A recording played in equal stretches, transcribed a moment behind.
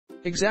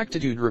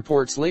Exactitude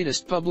reports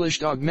latest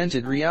published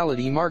Augmented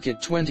Reality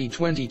Market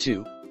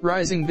 2022,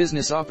 Rising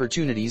Business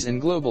Opportunities and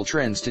Global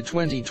Trends to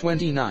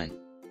 2029.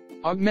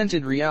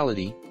 Augmented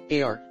reality,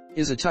 AR,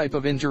 is a type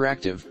of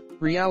interactive,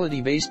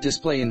 reality-based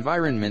display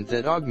environment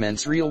that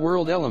augments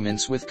real-world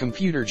elements with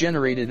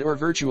computer-generated or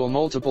virtual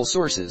multiple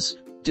sources,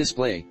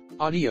 display,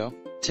 audio,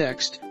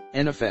 text,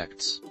 and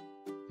effects.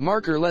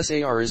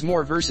 Markerless AR is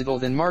more versatile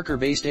than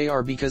marker-based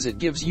AR because it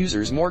gives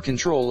users more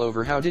control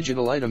over how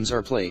digital items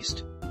are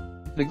placed.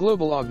 The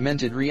global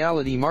augmented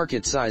reality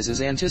market size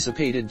is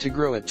anticipated to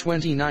grow at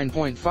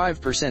 29.5%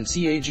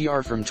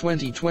 CAGR from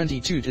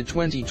 2022 to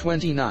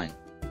 2029.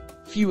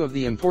 Few of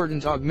the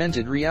important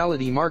augmented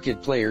reality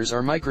market players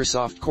are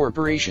Microsoft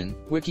Corporation,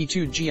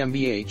 Wikitude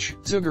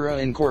GmbH, Zugura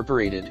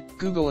Incorporated,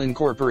 Google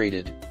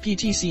Incorporated,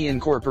 PTC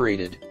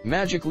Incorporated,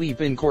 Magic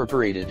Leap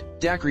Incorporated,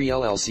 Dacry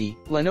LLC,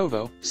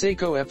 Lenovo,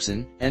 Seiko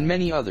Epson, and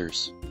many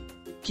others.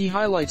 Key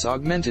highlights: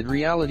 augmented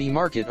reality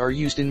market are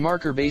used in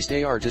marker-based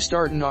AR to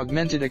start an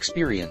augmented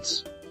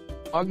experience.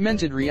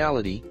 Augmented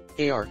reality,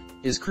 AR,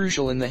 is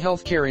crucial in the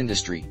healthcare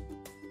industry.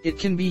 It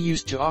can be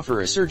used to offer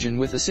a surgeon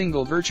with a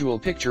single virtual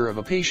picture of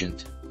a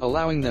patient,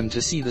 allowing them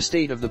to see the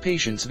state of the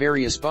patient's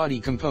various body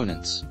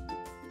components.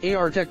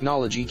 AR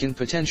technology can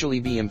potentially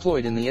be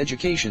employed in the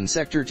education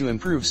sector to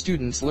improve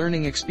students'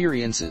 learning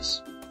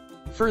experiences.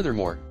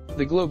 Furthermore,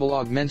 the global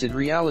augmented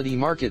reality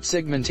market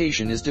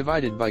segmentation is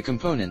divided by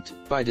component,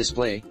 by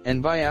display,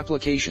 and by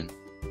application.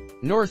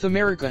 North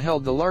America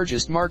held the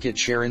largest market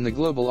share in the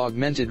global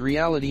augmented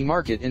reality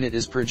market, and it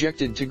is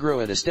projected to grow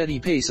at a steady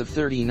pace of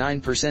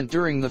 39%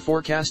 during the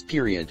forecast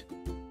period.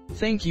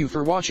 Thank you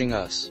for watching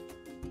us.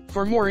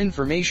 For more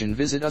information,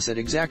 visit us at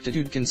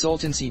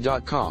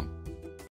exactitudeconsultancy.com.